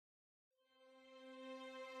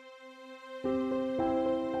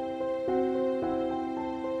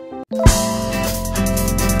Alright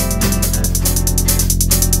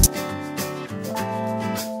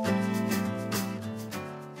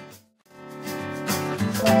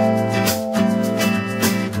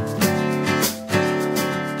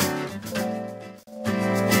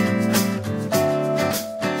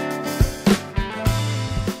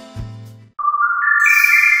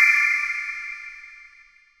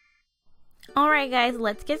guys,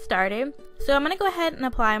 let's get started. So I'm going to go ahead and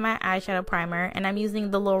apply my eyeshadow primer, and I'm using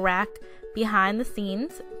the Lorac Behind the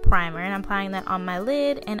Scenes primer, and I'm applying that on my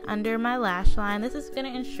lid and under my lash line. This is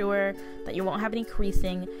going to ensure that you won't have any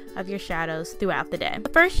creasing of your shadows throughout the day. The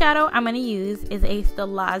first shadow I'm going to use is a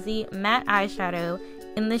Stilazzi matte eyeshadow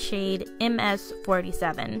in the shade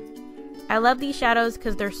MS47. I love these shadows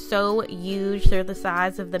because they're so huge. They're the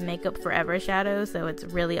size of the Makeup Forever shadow, so it's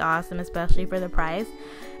really awesome, especially for the price.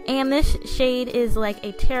 And this shade is like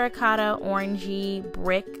a terracotta orangey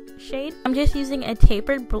brick shade. I'm just using a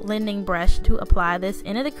tapered blending brush to apply this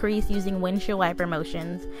into the crease using windshield wiper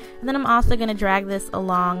motions. And then I'm also going to drag this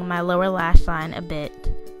along my lower lash line a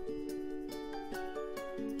bit.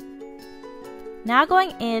 Now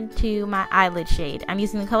going into my eyelid shade, I'm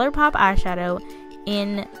using the ColourPop eyeshadow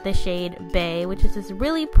in the shade Bay, which is this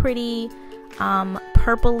really pretty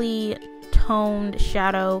purpley toned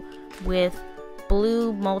shadow with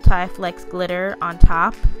blue multi-flex glitter on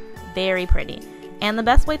top. Very pretty. And the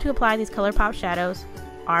best way to apply these ColourPop shadows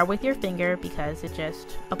are with your finger because it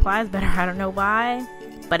just applies better. I don't know why,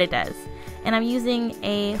 but it does. And I'm using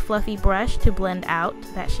a fluffy brush to blend out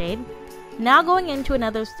that shade. Now going into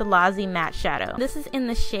another Stilazzi matte shadow. This is in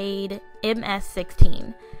the shade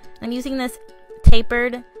MS16. I'm using this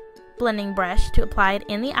tapered blending brush to apply it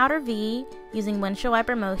in the outer V using windshield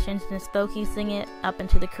wiper motions and just focusing it up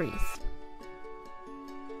into the crease.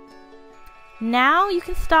 Now you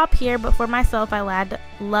can stop here, but for myself I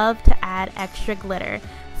love to add extra glitter.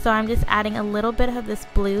 So I'm just adding a little bit of this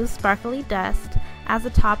blue sparkly dust as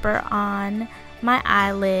a topper on my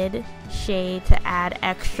eyelid shade to add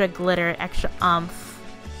extra glitter, extra oomph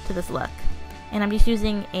to this look. And I'm just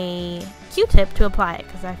using a Q-tip to apply it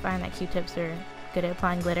because I find that Q-tips are good at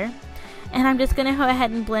applying glitter. And I'm just going to go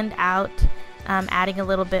ahead and blend out, adding a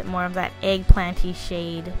little bit more of that eggplanty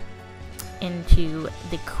shade into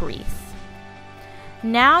the crease.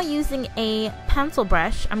 Now using a pencil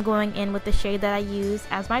brush, I'm going in with the shade that I used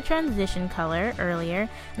as my transition color earlier,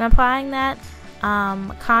 and I'm applying that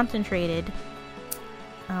concentrated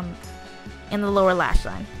in the lower lash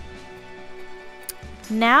line.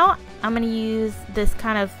 Now I'm going to use this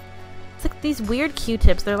kind of, it's like these weird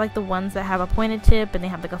Q-tips. They're like the ones that have a pointed tip and they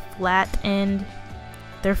have like a flat end.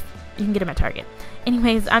 You can get them at Target.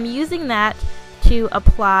 Anyways, I'm using that to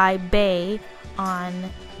apply Bay on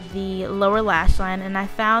the lower lash line, and I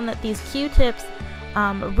found that these Q-tips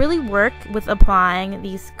really work with applying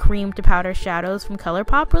these cream to powder shadows from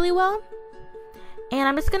ColourPop really well. And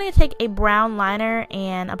I'm just going to take a brown liner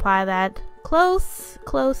and apply that close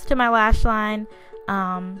to my lash line.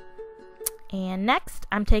 And next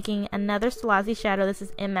I'm taking another Stilazzi shadow. This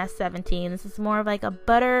is MS17. This is more of like a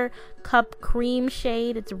buttercup cream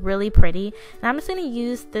shade. It's really pretty, and I'm just going to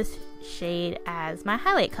use this shade as my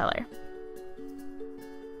highlight color.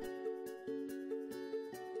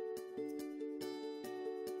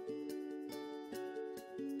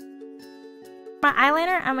 My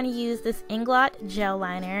eyeliner, I'm going to use this Inglot gel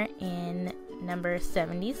liner in number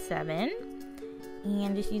 77,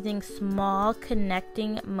 and just using small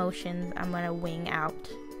connecting motions, I'm going to wing out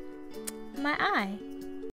my eye.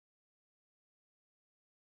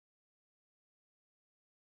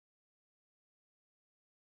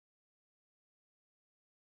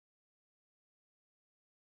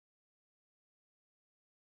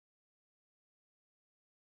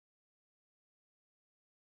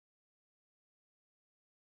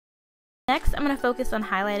 Next, I'm going to focus on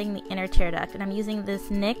highlighting the inner tear duct, and I'm using this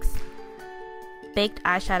NYX Baked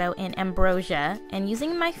eyeshadow in Ambrosia, and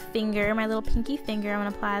using my finger, my little pinky finger, I'm going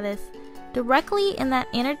to apply this directly in that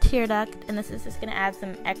inner tear duct, and this is just going to add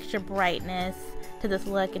some extra brightness to this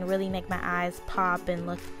look and really make my eyes pop and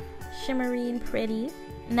look shimmery and pretty.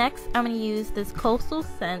 Next, I'm going to use this Coastal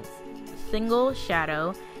Scents single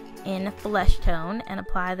shadow in Flesh Tone and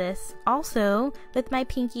apply this also with my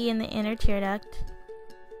pinky in the inner tear duct.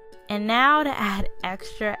 And now to add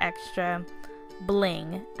extra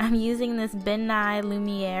bling, I'm using this Nye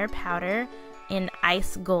Luxe Powder in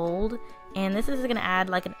Ice Gold, and this is going to add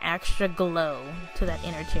like an extra glow to that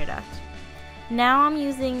inner tear duct. Now I'm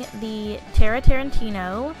using the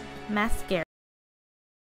Tarantino mascara.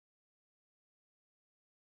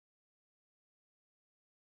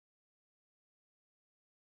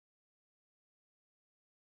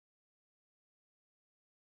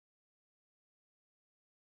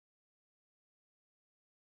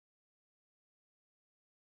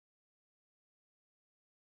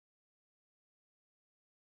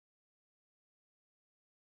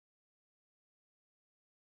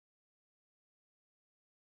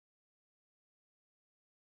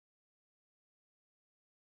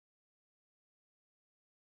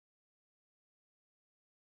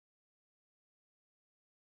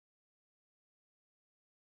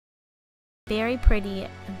 Very pretty,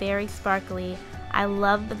 very sparkly. I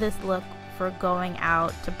love this look for going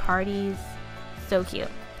out to parties. So cute.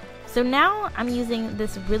 So now I'm using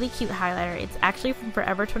this really cute highlighter. It's actually from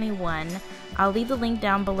Forever 21. I'll leave the link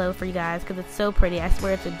down below for you guys because it's so pretty. I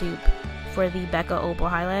swear it's a dupe for the Becca Opal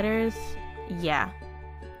highlighters. Yeah,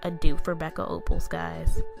 a dupe for Becca Opals,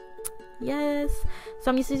 guys. Yes.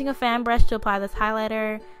 So I'm just using a fan brush to apply this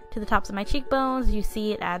highlighter to the tops of my cheekbones. You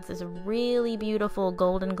see, it adds this really beautiful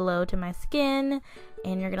golden glow to my skin,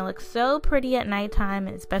 and you're gonna look so pretty at nighttime,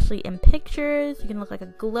 and especially in pictures. You can look like a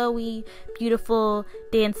glowy, beautiful,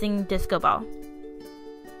 dancing disco ball.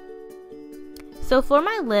 So for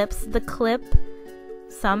my lips, the clip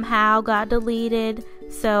somehow got deleted,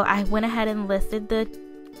 so I went ahead and listed the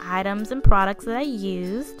items and products that I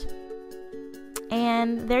used.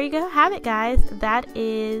 And there you go, have it, guys. That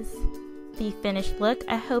is the finished look.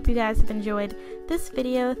 I hope you guys have enjoyed this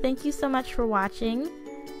video. Thank you so much for watching,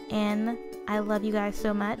 and I love you guys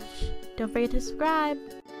so much. Don't forget to subscribe.